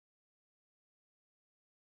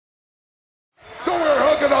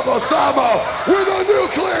Osama with a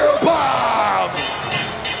nuclear bomb!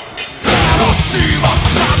 Hiroshima, a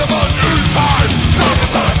sign of a new time. Now the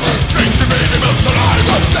sun incubating us alive.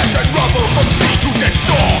 The flesh and rubble from sea to dead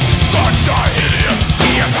shore. Such a hideous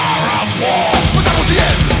theater of war. But that was the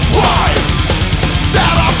end. Why?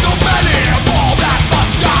 There are so many more that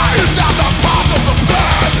must die. Is that not part of the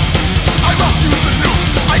plan? I must use the nukes.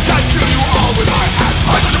 I can't kill you all with my hands.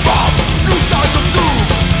 I got a bomb. New signs of doom.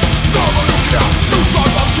 Thermonuclear, neutron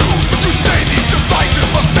bomb too. You say these devices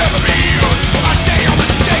must never be used. I say you're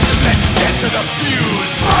mistaken. Let's get to the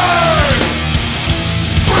fuse. Hey!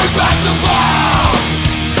 Bring back the bomb!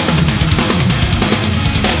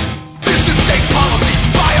 This is state policy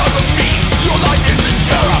by other means. Your light ends in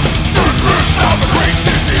terror. First now the great.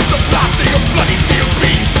 This is the blasting of bloody steel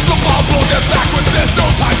beams. The bomb blows them backwards. There's no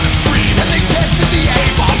time to scream. And they tested the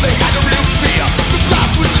A-bomb. They had a real fear. The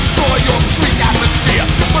blast would destroy your sweet atmosphere.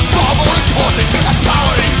 But far more important, as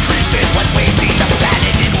power increases, what's wasting the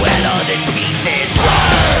planet in well-ordered pieces?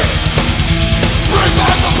 Hey! Bring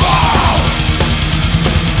back the bomb!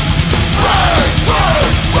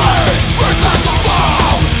 Bring back the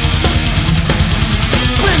bomb!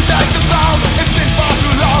 Bring back the bomb! It's been far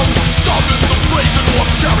too long. Summon the brazen war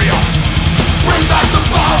chariot. Bring back the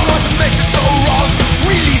bomb! What makes it so wrong?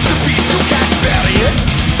 Release the beast, you can't bury it.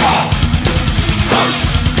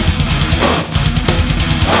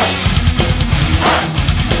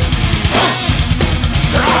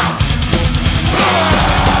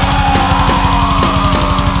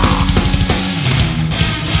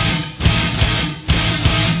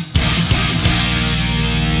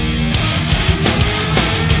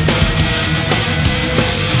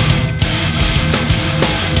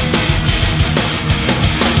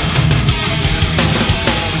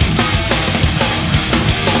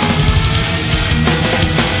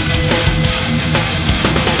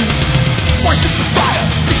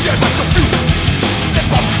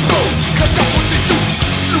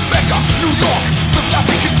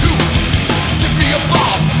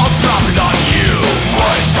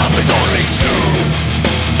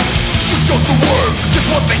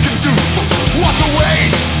 What a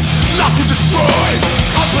waste! Not to destroy!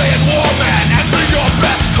 Can't play it